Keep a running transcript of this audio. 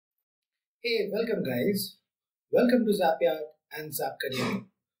Hey, welcome guys. Welcome to Zapyard and Zap Academy.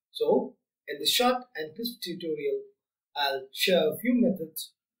 So, in this short and crisp tutorial, I'll share a few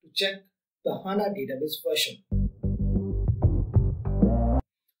methods to check the HANA database version.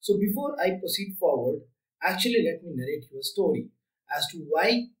 So before I proceed forward, actually let me narrate you a story as to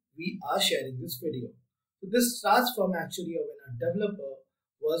why we are sharing this video. So this starts from actually when a developer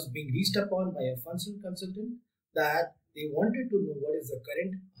was being reached upon by a functional consultant that they wanted to know what is the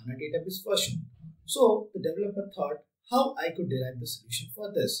current HANA database version. So the developer thought how I could derive the solution for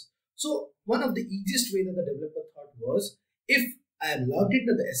this. So one of the easiest way that the developer thought was, if I am logged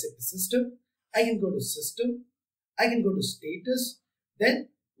into the SAP system, I can go to system, I can go to status, then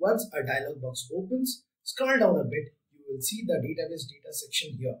once a dialog box opens, scroll down a bit, you will see the database data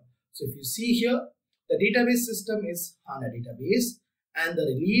section here. So if you see here, the database system is HANA database and the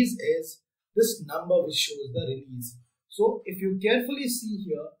release is this number which shows the release. So if you carefully see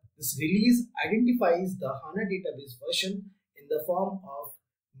here, this release identifies the HANA database version in the form of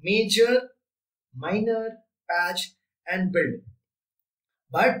major, minor, patch and build.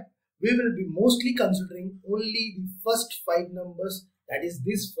 But we will be mostly considering only the first 5 numbers, that is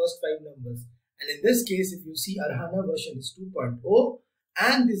these first 5 numbers. And in this case, if you see our HANA version is 2.0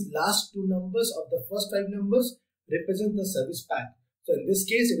 and these last 2 numbers of the first 5 numbers represent the service pack. So in this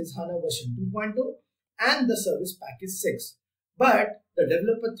case, it is HANA version 2.0 and the service pack is 6. But the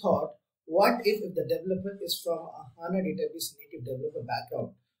developer thought, what if the developer is from a HANA database native developer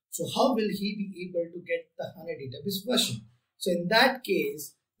background? So how will he be able to get the HANA database version? So in that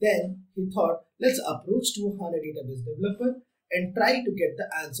case, then he thought, let's approach to a HANA database developer and try to get the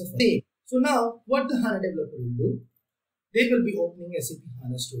answer for same. So now what the HANA developer will do, they will be opening SAP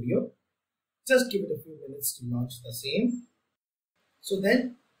HANA Studio. Just give it a few minutes to launch the same. So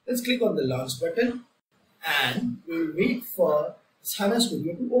then let's click on the launch button and we will wait for this HANA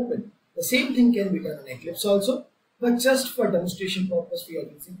Studio to open. The same thing can be done on Eclipse also, but just for demonstration purpose we are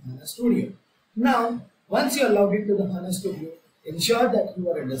using HANA Studio. Now once you are logged into the HANA Studio, ensure that you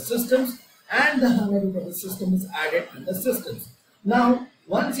are in the systems and the HANA database system is added under systems. Now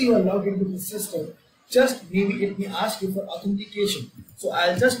once you are logged into the system, just maybe it may ask you for authentication. So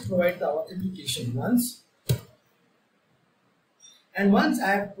I'll just provide the authentication once. And once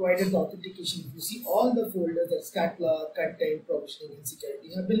I have provided the authentication, you see all the folders that is catalog, content, provisioning and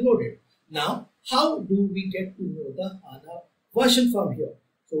security have been loaded. Now how do we get to know the HANA version from here?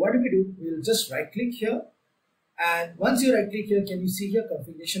 So what do? We will just right click here, and once you right click here, can you see here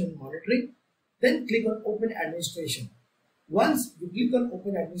configuration and monitoring? Then click on open administration. Once you click on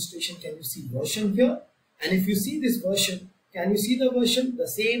open administration, can you see version here? And if you see this version, can you see the version? The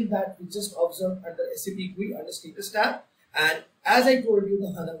same that we just observed under SAP GUI under status tab. And as I told you,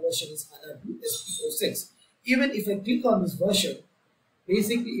 the HANA version is HANA SP06. Even if I click on this version,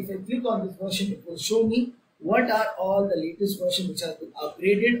 basically if I click on this version, it will show me what are all the latest version which has been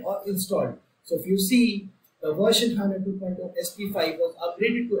upgraded or installed. So if you see, the version HANA 2.0 SP5 was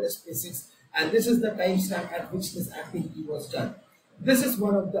upgraded to SP6, and this is the timestamp at which this activity was done. This is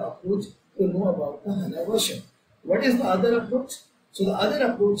one of the approach to know about the HANA version. What is the other approach? So the other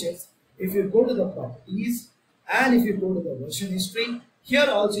approach is, if you go to the properties and if you go to the version history, here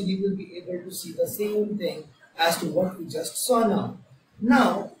also you will be able to see the same thing as to what we just saw now.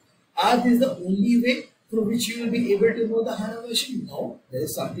 Now, are these the only way through which you will be able to know the HANA version? No, there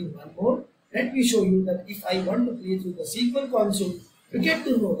is something one more. Let me show you that if I want to play through the SQL console to get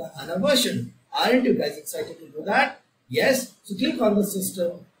to know the HANA version. Aren't you guys excited to know that? Yes. So click on the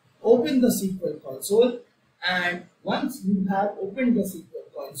system, open the SQL console, and once you have opened the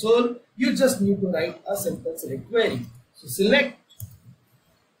SQL console, you just need to write a simple select query. So select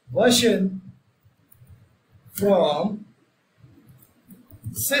version from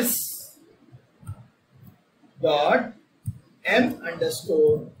sys dot m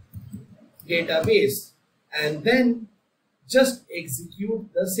underscore database and then just execute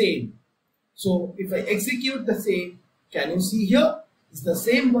the same. So if I execute the same, can you see here? It's the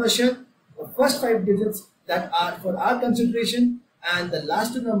same version, the first 5 digits that are for our consideration and the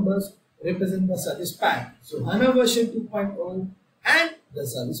last 2 numbers represent the service pack. So HANA version 2.0 and the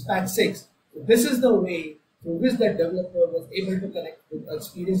service pack 6. So this is the way through which the developer was able to connect with an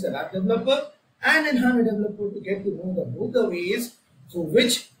experienced app developer and an HANA developer to get to know both the ways through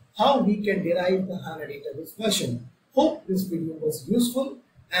which how we can derive the HANA database version. Hope this video was useful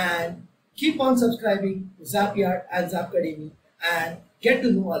and keep on subscribing to Zapyard and Zap Academy and get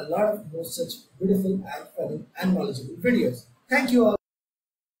to know a lot of more such beautiful and funny and knowledgeable videos. Thank you all.